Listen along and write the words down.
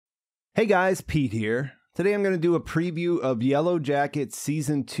Hey guys, Pete here. Today I'm going to do a preview of Yellowjackets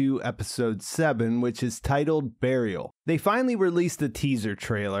Season 2 Episode 7, which is titled Burial. They finally released a teaser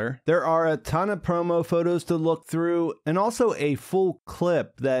trailer. There are a ton of promo photos to look through, and also a full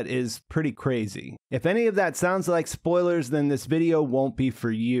clip that is pretty crazy. If any of that sounds like spoilers, then this video won't be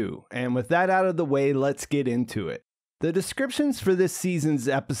for you. And with that out of the way, let's get into it. The descriptions for this season's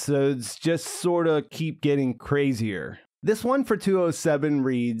episodes just sorta keep getting crazier. This one for 207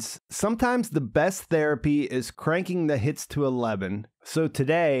 reads, "Sometimes the best therapy is cranking the hits to 11, so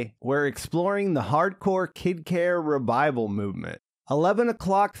today we're exploring the hardcore kid care revival movement. 11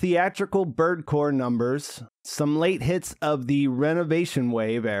 o'clock theatrical birdcore numbers, some late hits of the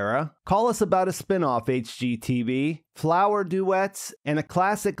renovationwave era, Call Us About a Spinoff HGTV, flower duets, and a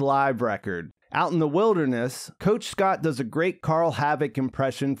classic live record. Out in the wilderness, Coach Scott does a great Karl Havoc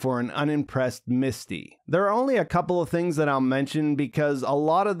impression for an unimpressed Misty. There are only a couple of things that I'll mention because a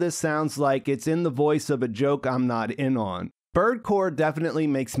lot of this sounds like it's in the voice of a joke I'm not in on. Birdcore definitely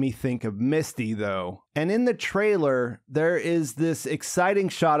makes me think of Misty though, and in the trailer, there is this exciting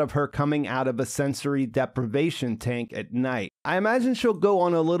shot of her coming out of a sensory deprivation tank at night. I imagine she'll go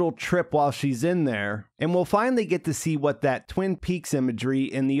on a little trip while she's in there, and we'll finally get to see what that Twin Peaks imagery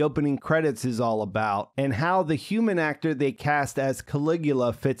in the opening credits is all about, and how the human actor they cast as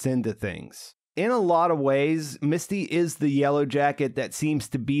Caligula fits into things. In a lot of ways, Misty is the Yellowjacket that seems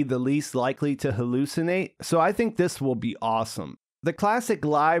to be the least likely to hallucinate, so I think this will be awesome. The classic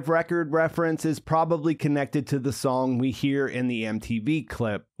live record reference is probably connected to the song we hear in the MTV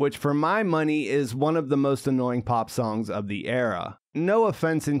clip, which for my money is one of the most annoying pop songs of the era. No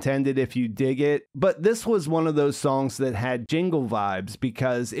offense intended if you dig it, but this was one of those songs that had jingle vibes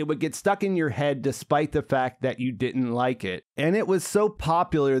because it would get stuck in your head despite the fact that you didn't like it. And it was so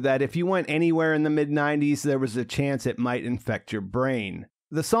popular that if you went anywhere in the mid-90s, there was a chance it might infect your brain.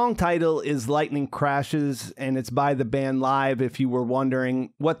 The song title is Lightning Crashes, and it's by the band Live if you were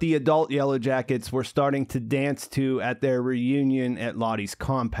wondering what the adult Yellowjackets were starting to dance to at their reunion at Lottie's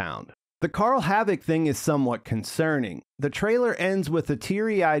compound. The Karl Havoc thing is somewhat concerning. The trailer ends with a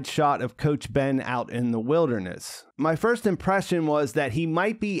teary-eyed shot of Coach Ben out in the wilderness. My first impression was that he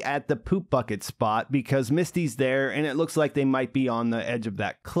might be at the poop bucket spot because Misty's there and it looks like they might be on the edge of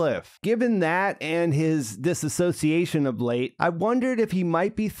that cliff. Given that and his disassociation of late, I wondered if he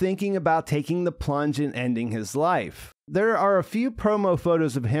might be thinking about taking the plunge and ending his life. There are a few promo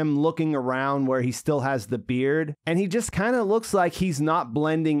photos of him looking around where he still has the beard, and he just kind of looks like he's not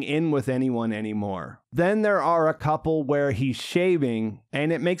blending in with anyone anymore. Then there are a couple where he's shaving,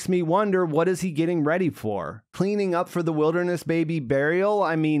 and it makes me wonder, what is he getting ready for? Cleaning up for the wilderness baby burial?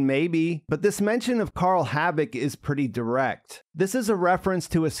 I mean, maybe. But this mention of Karl Havoc is pretty direct. This is a reference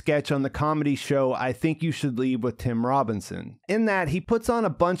to a sketch on the comedy show I Think You Should Leave with Tim Robinson. In that, he puts on a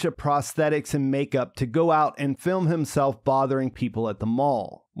bunch of prosthetics and makeup to go out and film himself bothering people at the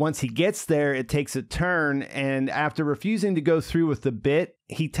mall. Once he gets there, it takes a turn, and after refusing to go through with the bit,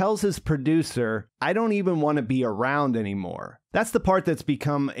 he tells his producer, "I don't even want to be around anymore." That's the part that's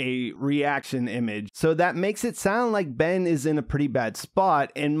become a reaction image, so that makes it sound like Ben is in a pretty bad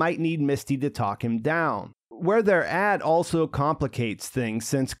spot and might need Misty to talk him down. Where they're at also complicates things,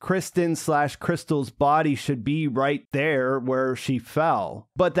 since Kristen/Crystal's body should be right there where she fell.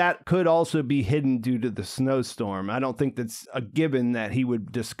 But that could also be hidden due to the snowstorm. I don't think that's a given that he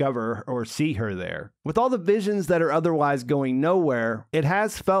would discover or see her there. With all the visions that are otherwise going nowhere, it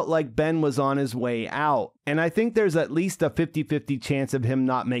has felt like Ben was on his way out. And I think there's at least a 50-50 chance of him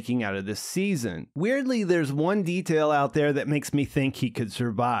not making out of this season. Weirdly, there's one detail out there that makes me think he could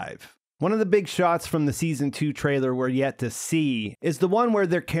survive. One of the big shots from the Season 2 trailer we're yet to see is the one where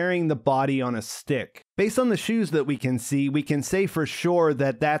they're carrying the body on a stick. Based on the shoes that we can see, we can say for sure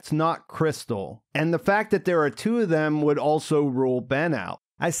that that's not Crystal. And the fact that there are two of them would also rule Ben out.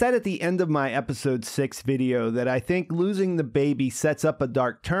 I said at the end of my episode 6 video that I think losing the baby sets up a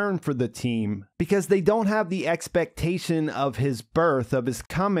dark turn for the team because they don't have the expectation of his birth, of his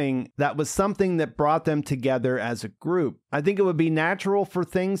coming, that was something that brought them together as a group. I think it would be natural for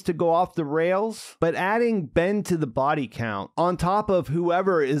things to go off the rails, but adding Ben to the body count on top of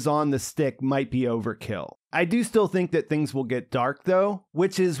whoever is on the stick might be overkill. I do still think that things will get dark though,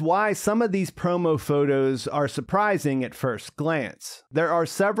 which is why some of these promo photos are surprising at first glance. There are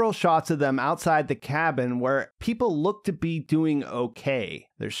several shots of them outside the cabin where people look to be doing okay.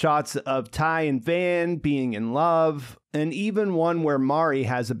 There's shots of Ty and Van being in love, and even one where Mari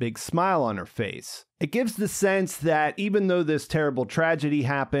has a big smile on her face. It gives the sense that even though this terrible tragedy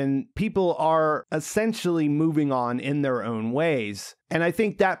happened, people are essentially moving on in their own ways. And I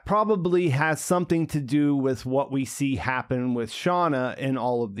think that probably has something to do with what we see happen with Shauna in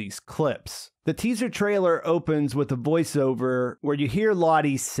all of these clips. The teaser trailer opens with a voiceover where you hear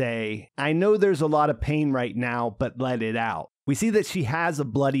Lottie say, "I know there's a lot of pain right now, but let it out." We see that she has a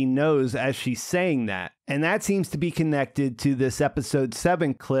bloody nose as she's saying that, and that seems to be connected to this episode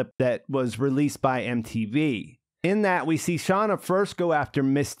 7 clip that was released by MTV. In that, we see Shauna first go after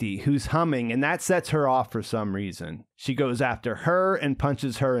Misty, who's humming, and that sets her off for some reason. She goes after her and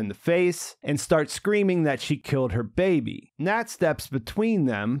punches her in the face and starts screaming that she killed her baby. Nat steps between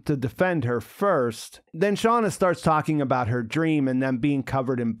them to defend her first. Then Shauna starts talking about her dream and them being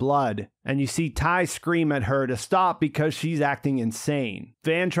covered in blood. And you see Ty scream at her to stop because she's acting insane.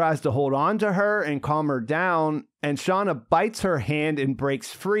 Van tries to hold on to her and calm her down, and Shauna bites her hand and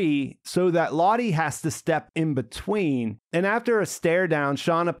breaks free so that Lottie has to step in between. And after a stare down,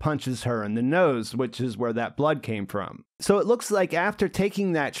 Shauna punches her in the nose, which is where that blood came from. So it looks like after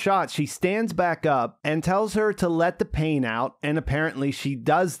taking that shot, she stands back up and tells her to let the pain out, and apparently she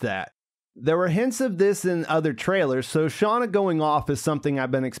does that. There were hints of this in other trailers, so Shauna going off is something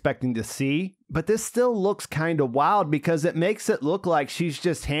I've been expecting to see, but this still looks kind of wild because it makes it look like she's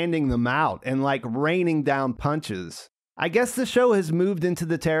just handing them out and like raining down punches. I guess the show has moved into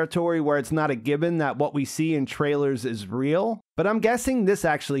the territory where it's not a given that what we see in trailers is real, but I'm guessing this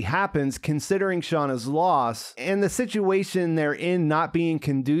actually happens considering Shauna's loss and the situation they're in not being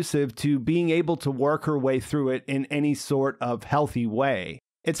conducive to being able to work her way through it in any sort of healthy way.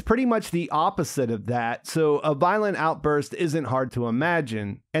 It's pretty much the opposite of that, so a violent outburst isn't hard to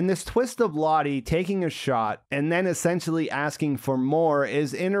imagine. And this twist of Lottie taking a shot and then essentially asking for more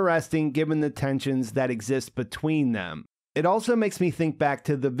is interesting given the tensions that exist between them. It also makes me think back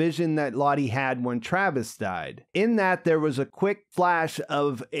to the vision that Lottie had when Travis died. In that, there was a quick flash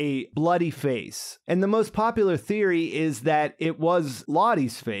of a bloody face. And the most popular theory is that it was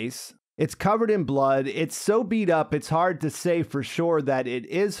Lottie's face. It's covered in blood, it's so beat up it's hard to say for sure that it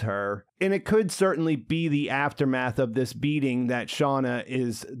is her, and it could certainly be the aftermath of this beating that Shauna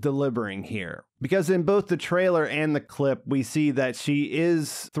is delivering here. Because in both the trailer and the clip, we see that she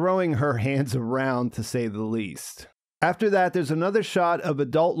is throwing her hands around, to say the least. After that, there's another shot of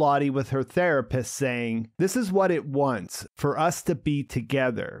adult Lottie with her therapist saying, "This is what it wants, for us to be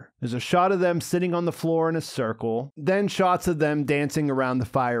together." There's a shot of them sitting on the floor in a circle, then shots of them dancing around the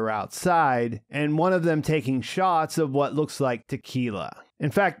fire outside, and one of them taking shots of what looks like tequila.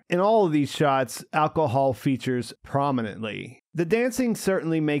 In fact, in all of these shots, alcohol features prominently. The dancing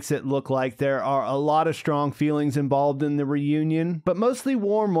certainly makes it look like there are a lot of strong feelings involved in the reunion, but mostly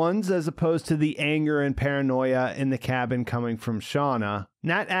warm ones as opposed to the anger and paranoia in the cabin coming from Shauna.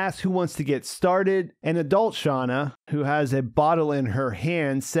 Nat asks who wants to get started, and adult Shauna, who has a bottle in her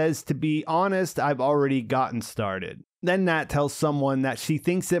hand, says, "To be honest, I've already gotten started." Then Nat tells someone that she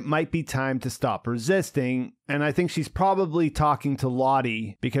thinks it might be time to stop resisting, and I think she's probably talking to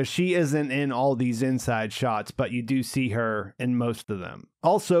Lottie because she isn't in all these inside shots, but you do see her in most of them.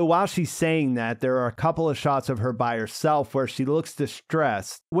 Also, while she's saying that, there are a couple of shots of her by herself where she looks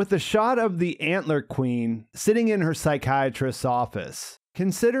distressed, with a shot of the Antler Queen sitting in her psychiatrist's office.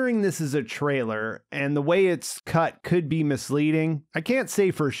 Considering this is a trailer and the way it's cut could be misleading, I can't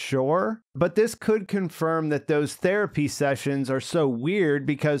say for sure, but this could confirm that those therapy sessions are so weird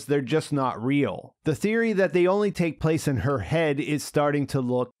because they're just not real. The theory that they only take place in her head is starting to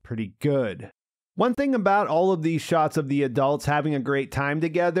look pretty good. One thing about all of these shots of the adults having a great time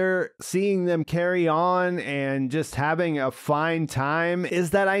together, seeing them carry on and just having a fine time, is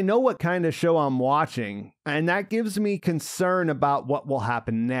that I know what kind of show I'm watching, and that gives me concern about what will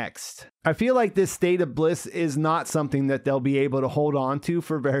happen next. I feel like this state of bliss is not something that they'll be able to hold on to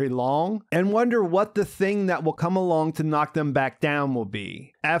for very long, and wonder what the thing that will come along to knock them back down will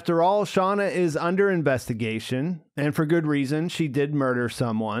be. After all, Shauna is under investigation, and for good reason. She did murder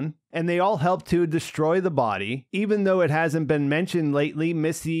someone, and they all helped to destroy the body. Even though it hasn't been mentioned lately,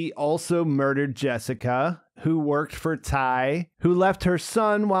 Misty also murdered Jessica, who worked for Ty, who left her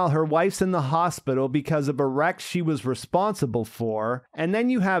son while her wife's in the hospital because of a wreck she was responsible for. And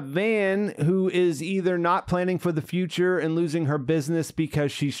then you have Van, who is either not planning for the future and losing her business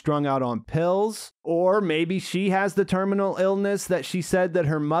because she's strung out on pills, or maybe she has the terminal illness that she said that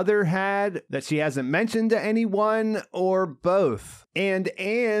her mother had, that she hasn't mentioned to anyone, or both.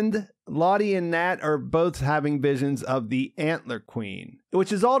 And Lottie and Nat are both having visions of the Antler Queen,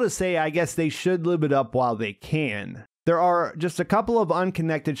 which is all to say I guess they should live it up while they can. There are just a couple of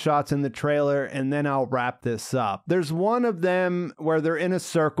unconnected shots in the trailer, and then I'll wrap this up. There's one of them where they're in a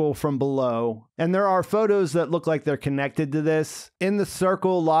circle from below, and there are photos that look like they're connected to this. In the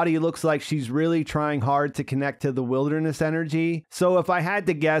circle, Lottie looks like she's really trying hard to connect to the wilderness energy. So if I had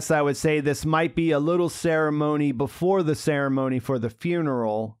to guess, I would say this might be a little ceremony before the ceremony for the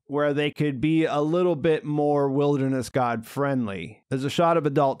funeral, where they could be a little bit more wilderness god friendly. There's a shot of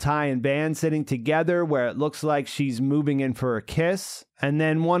adult Ty and Van sitting together where it looks like she's moving in for a kiss, and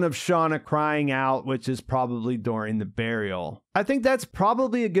then one of Shauna crying out, which is probably during the burial. I think that's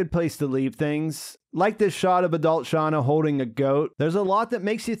probably a good place to leave things. Like this shot of adult Shauna holding a goat. There's a lot that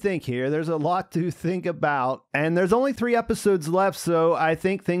makes you think here. There's a lot to think about, and there's only 3 episodes left, so I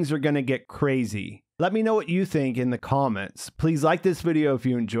think things are going to get crazy. Let me know what you think in the comments. Please like this video if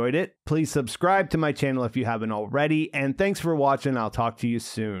you enjoyed it. Please subscribe to my channel if you haven't already, and thanks for watching. I'll talk to you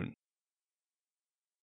soon.